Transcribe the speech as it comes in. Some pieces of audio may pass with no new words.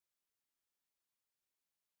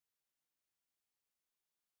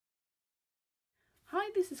Hi,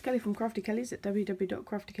 this is Kelly from Crafty Kellys at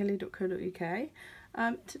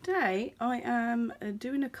www.craftykelly.co.uk. Today I am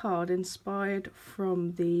doing a card inspired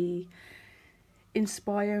from the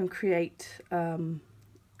Inspire.Create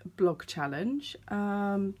blog challenge.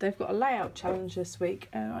 They've got a layout challenge this week,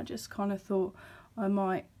 and I just kind of thought I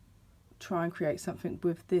might try and create something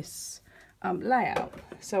with this layout.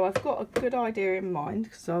 So I've got a good idea in mind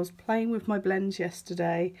because I was playing with my blends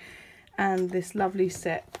yesterday and this lovely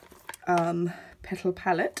set Petal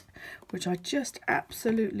palette, which I just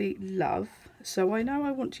absolutely love. So I know I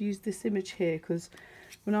want to use this image here because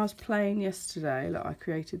when I was playing yesterday, like, I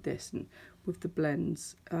created this and with the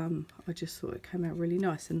blends, I just thought it came out really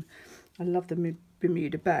nice, and I love the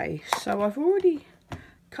Bermuda Bay. So I've already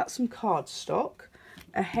cut some cardstock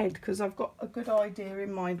ahead because I've got a good idea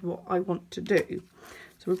in mind what I want to do.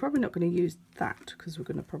 So we're probably not going to use that because we're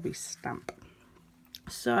going to probably stamp.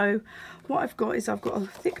 So what I've got is I've got a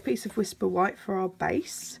thick piece of Whisper White for our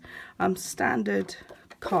base, standard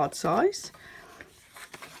card size,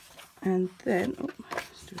 and then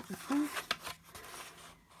let's do it that way.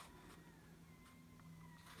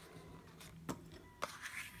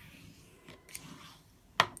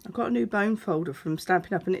 I've got a new bone folder from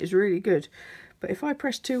Stampin' Up and it is really good, but if I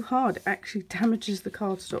press too hard it actually damages the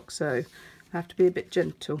cardstock, so I have to be a bit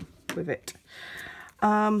gentle with it.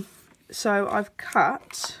 So I've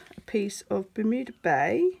cut a piece of Bermuda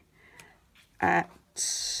Bay at,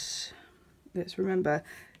 let's remember,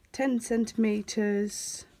 10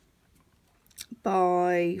 centimetres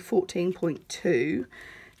by 14.2.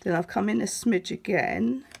 Then I've come in a smidge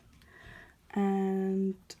again,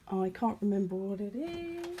 and I can't remember what it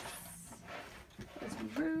is. There's a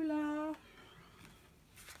ruler.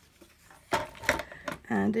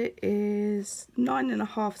 And it is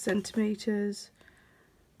 9.5 centimetres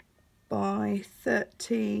by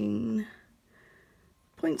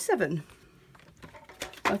 13.7.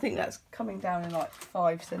 I think that's coming down in like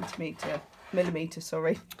 5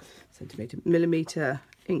 millimetre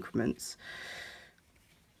increments.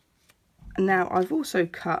 And now I've also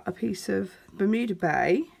cut a piece of Bermuda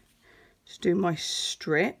Bay to do my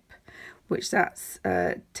strip, which that's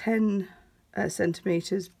 10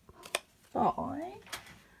 centimetres by, I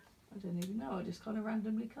don't even know, I just kind of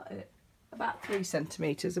randomly cut it. About 3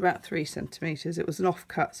 centimetres, It was an off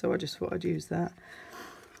cut, so I just thought I'd use that.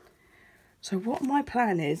 So what my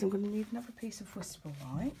plan is, I'm going to need another piece of Whisper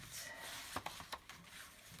White.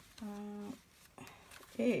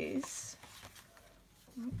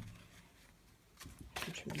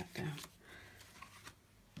 Trim that down.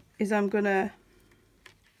 I'm going to,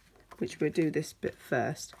 which we'll do this bit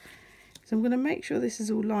first, so I'm going to make sure this is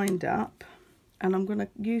all lined up, and I'm going to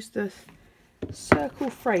use the circle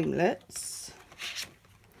framelets.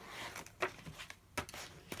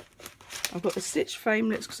 I've got the stitch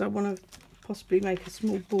framelets because I want to possibly make a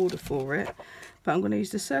small border for it, but I'm going to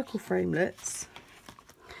use the circle framelets,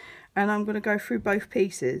 and I'm going to go through both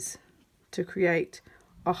pieces to create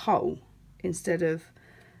a hole instead of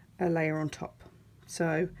a layer on top.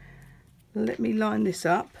 So let me line this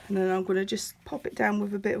up, and then I'm going to just pop it down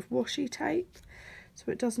with a bit of washi tape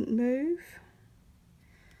so it doesn't move.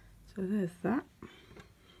 So there's that.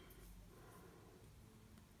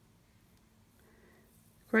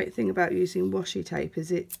 Great thing about using washi tape is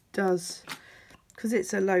it does, because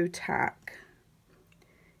it's a low tack,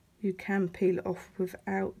 you can peel it off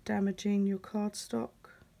without damaging your cardstock.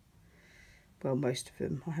 Well, most of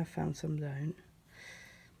them, I have found some don't.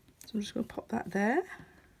 So I'm just going to pop that there.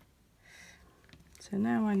 So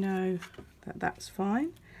now I know that that's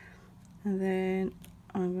fine, and then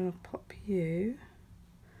I'm going to pop you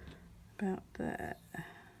about there.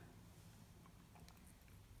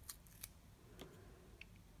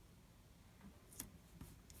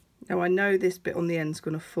 Now I know this bit on the end is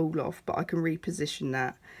going to fall off, but I can reposition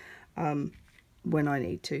that when I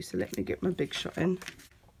need to. So let me get my big shot in.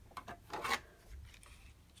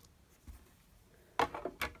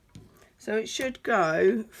 So it should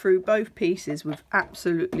go through both pieces with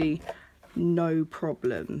absolutely no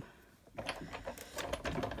problem.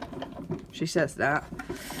 She says that.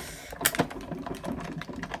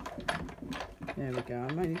 There we go.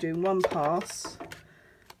 I'm only doing one pass,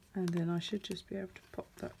 and then I should just be able to pop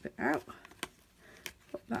that bit out.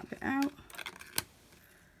 Pop that bit out.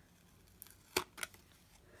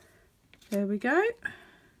 There we go.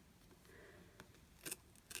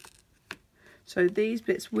 So these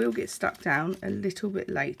bits will get stuck down a little bit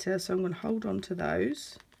later, so I'm going to hold on to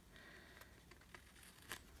those.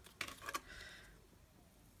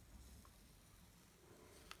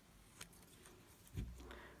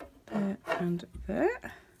 There and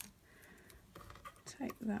there.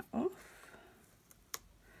 Take that off.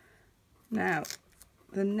 Now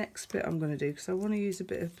the next bit I'm going to do, because I want to use a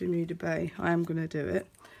bit of Bermuda Bay. I am going to do it.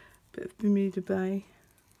 A bit of Bermuda Bay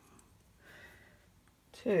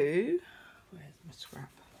to, where's my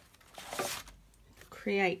scrap?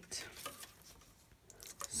 Create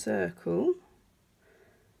circle.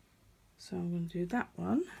 So I'm going to do that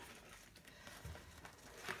one.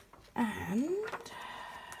 And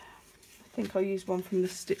I think I'll use one from the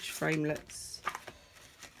stitch framelets.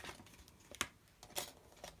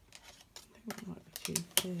 I think it might be too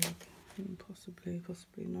big.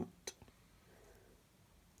 Possibly not.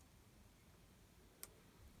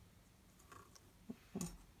 Oh,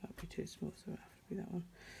 that'd be too small, so it'll have to be that one.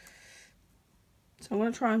 So I'm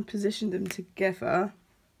going to try and position them together.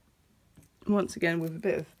 Once again with a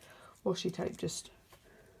bit of washi tape, just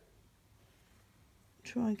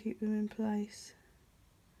try and keep them in place.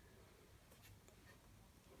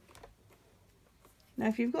 Now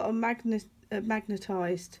if you've got a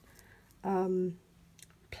magnetised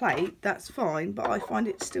plate, that's fine, but I find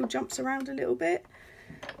it still jumps around a little bit,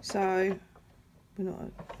 so we're not.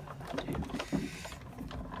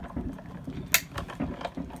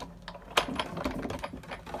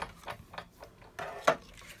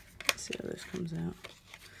 Let's see how this comes out.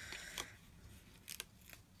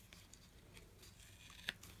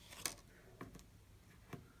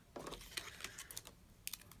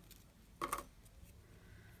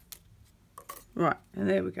 Right, and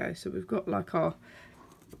there we go. So we've got like our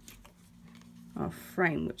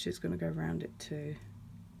frame, which is going to go around it too.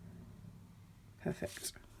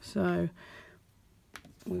 Perfect. So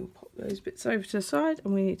we'll pop those bits over to the side,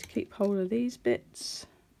 and we need to keep hold of these bits.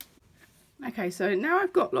 Okay, so now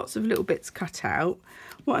I've got lots of little bits cut out.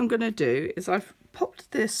 What I'm going to do is I've popped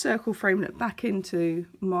this circle framelit back into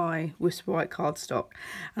my Whisper White cardstock,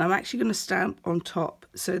 and I'm actually going to stamp on top,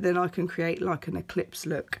 so then I can create like an eclipse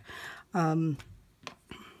look.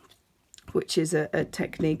 Which is a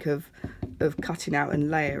technique of cutting out and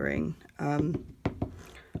layering. I've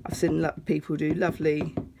seen people do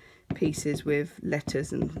lovely pieces with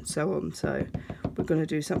letters and so on, so we're going to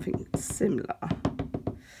do something similar.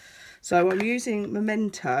 So I'm using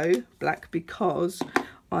Memento Black because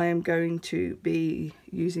I am going to be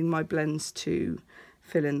using my blends to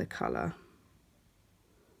fill in the colour.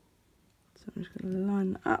 So I'm just going to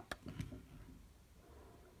line that up.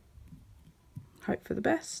 Hope for the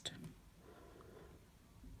best.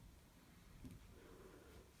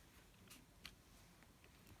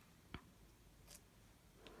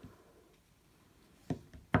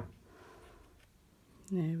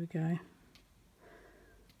 There we go.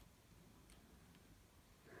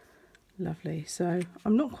 Lovely. So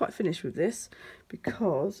I'm not quite finished with this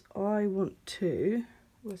because I want to,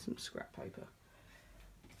 where's some scrap paper?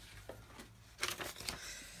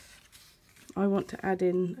 I want to add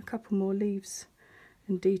in a couple more leaves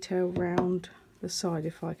and detail round the side,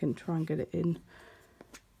 if I can try and get it in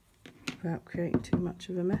without creating too much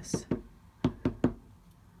of a mess.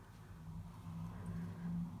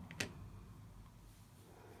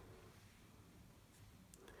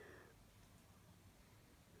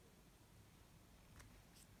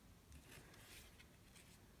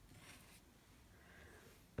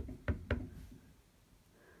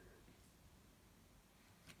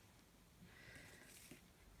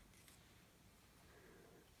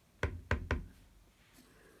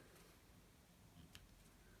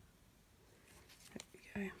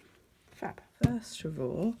 Fab. First of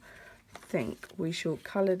all, I think we shall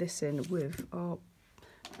colour this in with our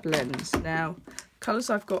blends. Now,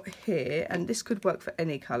 colours I've got here, and this could work for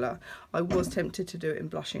any colour. I was tempted to do it in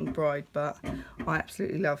Blushing Bride, but I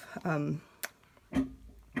absolutely love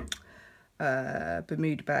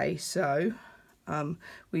Bermuda Bay. So we're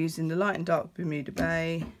using the light and dark Bermuda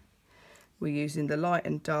Bay. We're using the light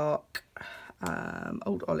and dark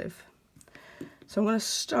Old Olive. So I'm going to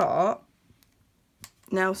start.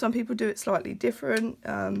 Now, some people do it slightly different.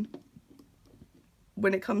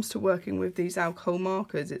 When it comes to working with these alcohol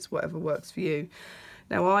markers, it's whatever works for you.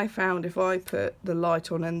 Now, I found if I put the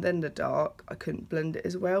light on and then the dark, I couldn't blend it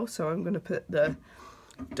as well. So I'm going to put the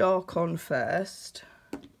dark on first,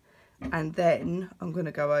 and then I'm going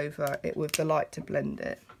to go over it with the light to blend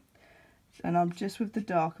it. And I'm just with the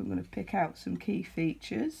dark, I'm going to pick out some key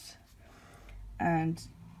features and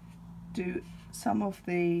do some of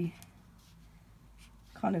the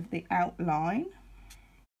kind of the outline.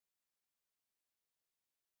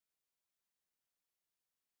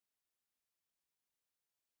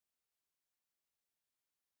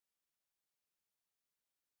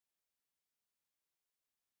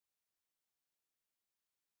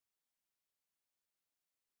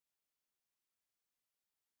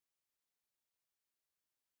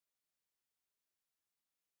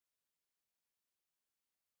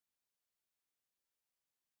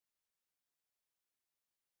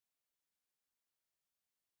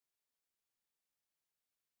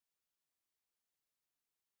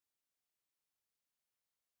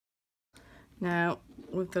 Now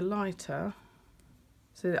with the lighter,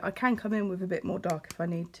 so that I can come in with a bit more dark if I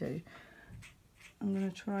need to, I'm going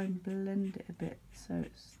to try and blend it a bit so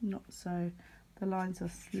it's not so, the lines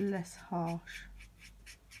are less harsh.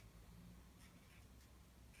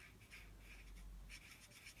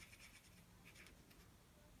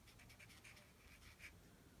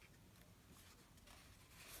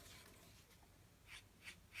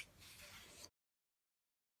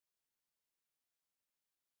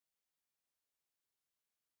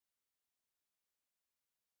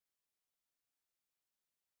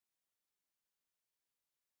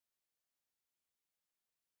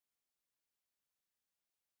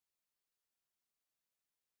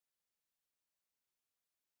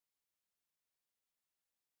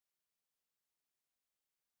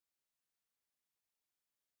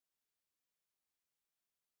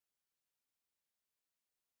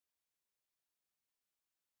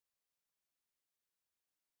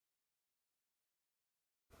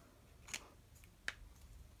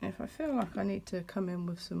 If I feel like I need to come in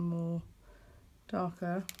with some more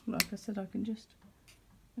darker, like I said, I can just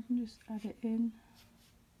add it in.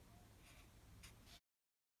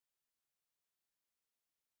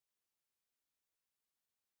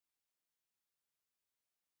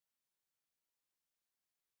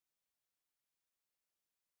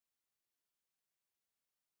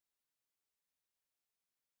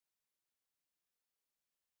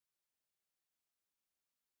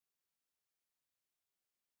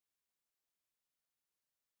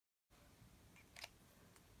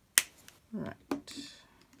 Right,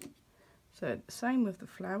 so same with the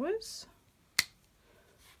flowers.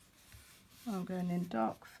 I'm going in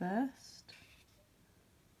dark first,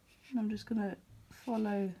 and I'm just going to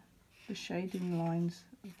follow the shading lines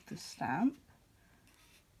of the stamp.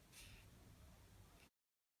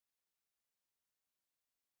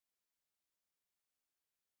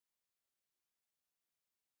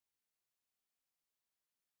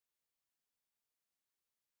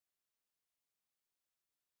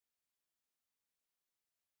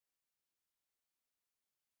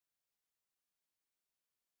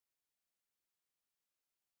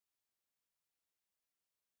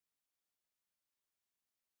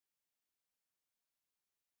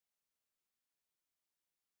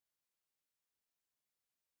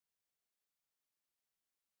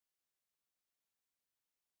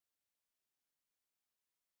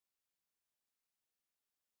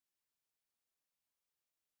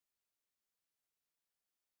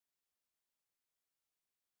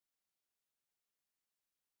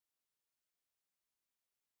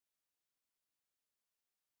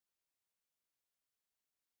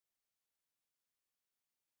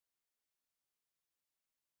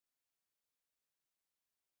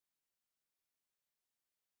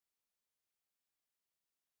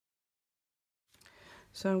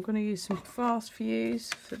 So I'm going to use some fast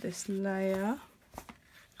fuse for this layer.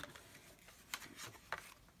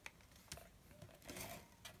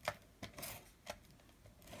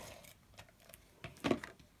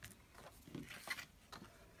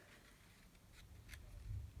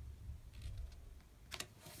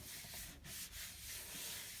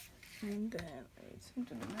 And then I need some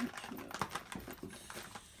dimensional.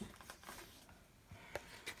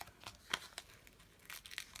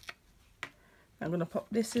 I'm going to pop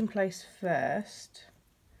this in place first.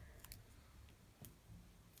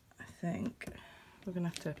 I think we're going to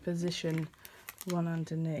have to position one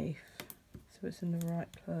underneath so it's in the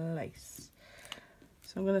right place.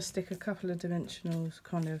 So I'm going to stick a couple of dimensionals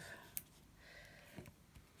kind of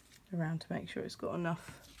around to make sure it's got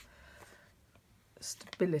enough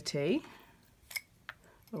stability.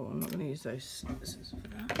 Oh, I'm not going to use those scissors for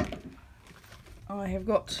that. I have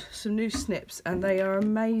got some new snips and they are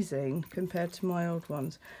amazing compared to my old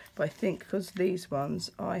ones, but I think because these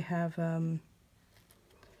ones I have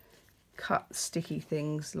cut sticky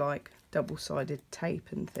things like double-sided tape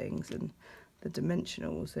and things, and the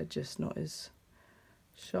dimensionals, they're just not as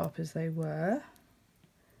sharp as they were.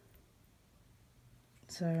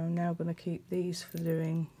 So I'm now going to keep these for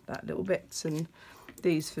doing that little bits and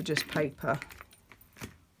these for just paper.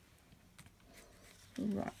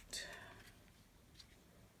 Right.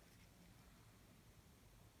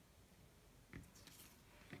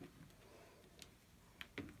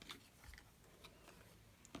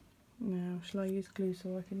 Now, shall I use glue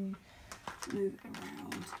so I can move it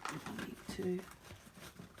around if I need to?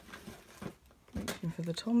 Reaching for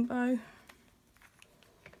the Tombow.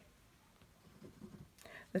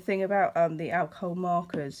 The thing about the alcohol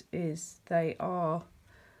markers is they go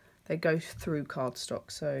through cardstock,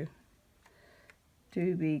 so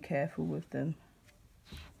do be careful with them.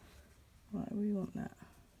 Right, we want that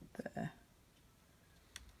there.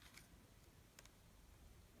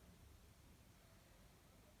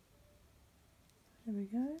 we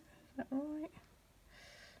go. Is that right?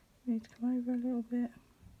 Need to come over a little bit.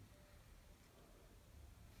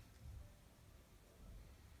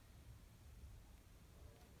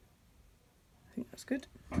 I think that's good.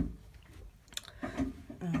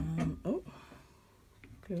 Oh,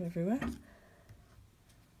 glue everywhere.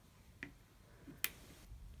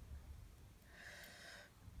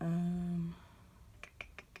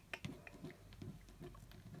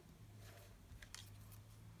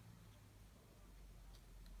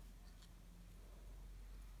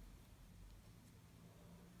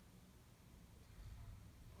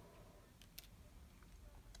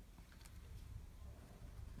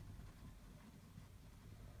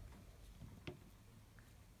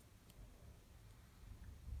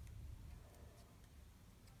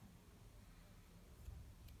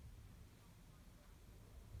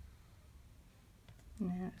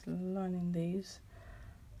 Now it's lining these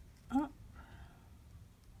up.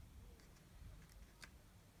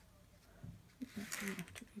 That doesn't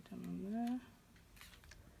have to be done on there.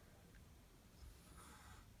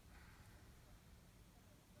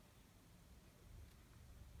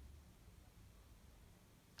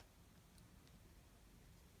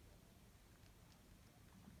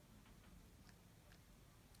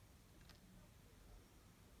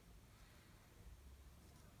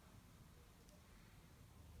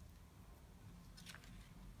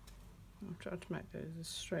 I'll try to make those as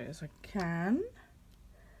straight as I can.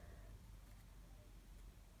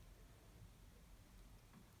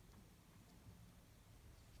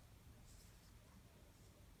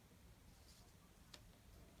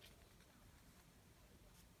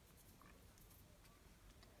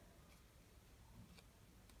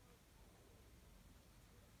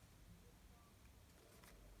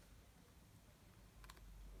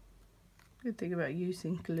 Good thing about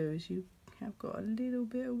using glue is you have got a little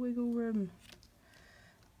bit of wiggle room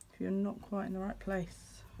if you're not quite in the right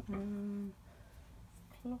place.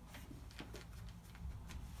 Cloth.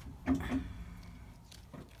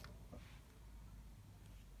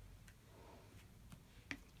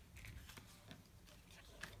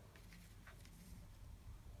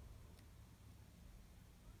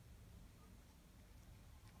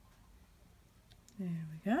 There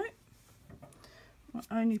we go.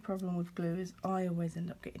 My only problem with glue is I always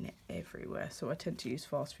end up getting it everywhere, so I tend to use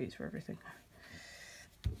fast fuse for everything.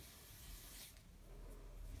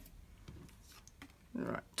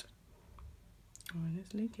 Right. Oh, and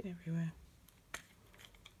it's leaking everywhere.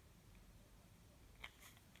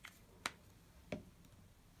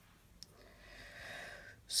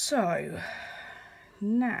 So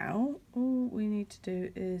now all we need to do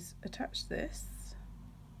is attach this,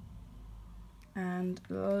 and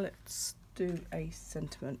let's do a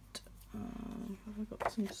sentiment. Have I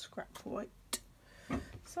got some scrap white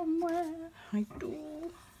somewhere? I do.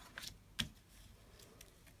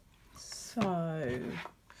 So,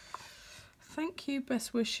 thank you,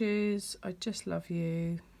 best wishes. I just love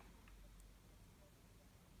you.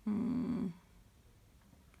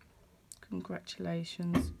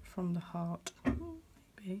 Congratulations from the heart.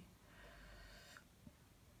 Maybe.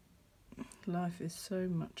 Life is so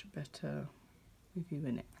much better with you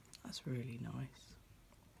in it. That's really nice.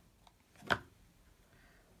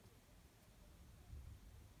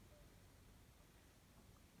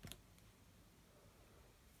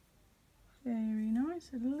 Very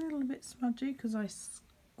nice. A little bit smudgy because I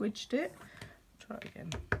squidged it. Try it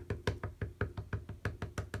again.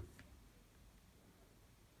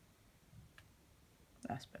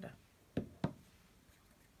 That's better.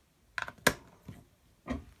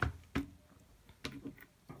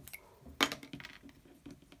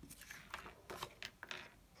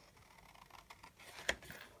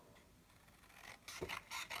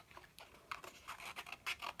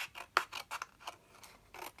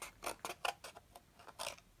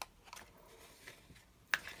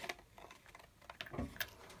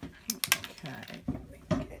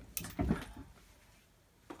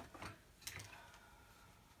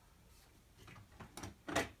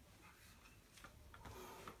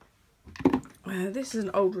 This is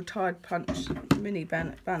an old retired punch, mini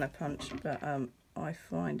banner punch, but I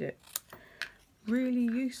find it really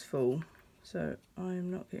useful, so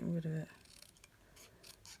I'm not getting rid of it.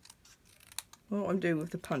 What I'm doing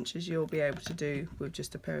with the punches you'll be able to do with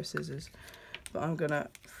just a pair of scissors, but I'm going to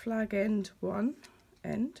flag end one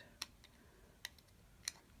end,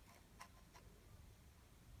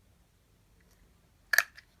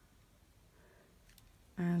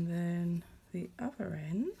 and then the other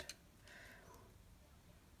end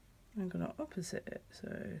I'm going to opposite it, so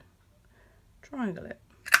triangle it,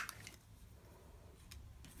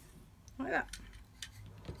 like that.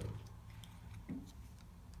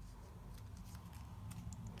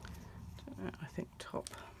 I think top.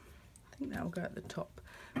 I think that'll go at the top.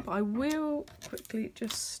 But I will quickly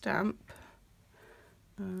just stamp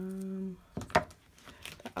that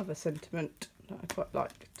other sentiment that I quite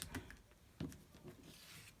liked.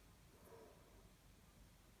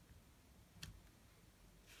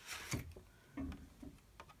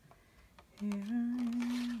 Here I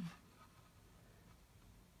am.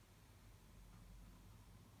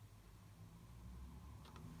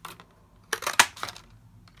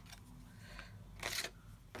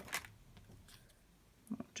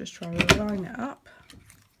 I'll just try to line it up.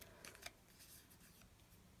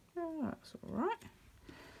 Oh, that's all right.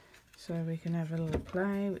 So we can have a little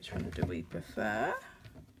play. Which one do we prefer?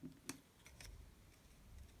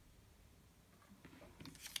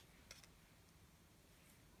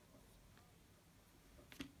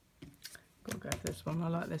 Gotta go for this one. I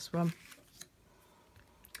like this one.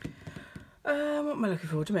 What am I looking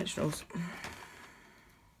for? Dimensionals.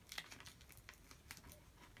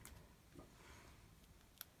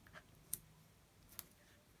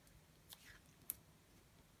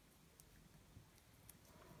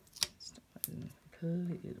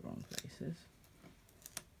 Completely the wrong places.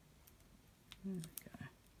 There we go.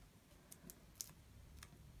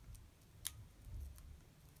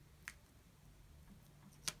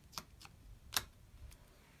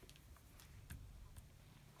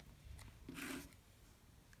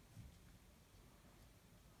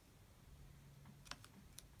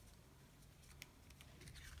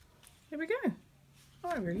 Here we go. Oh,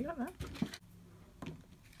 I really like that.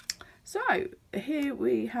 So here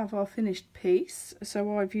we have our finished piece.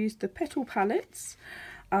 So I've used the Petal palettes,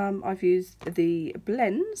 I've used the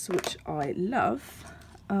blends, which I love,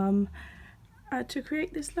 to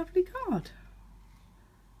create this lovely card.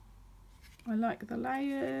 I like the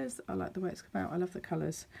layers, I like the way it's come out, I love the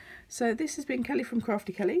colours. So this has been Kelly from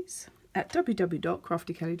Crafty Kellys at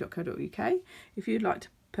www.craftykelly.co.uk. If you'd like to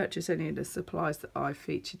purchase any of the supplies that I've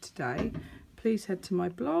featured today, please head to my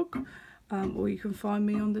blog. Or you can find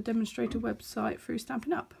me on the demonstrator website through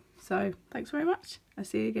Stampin' Up. So thanks very much. I'll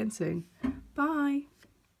see you again soon. Bye.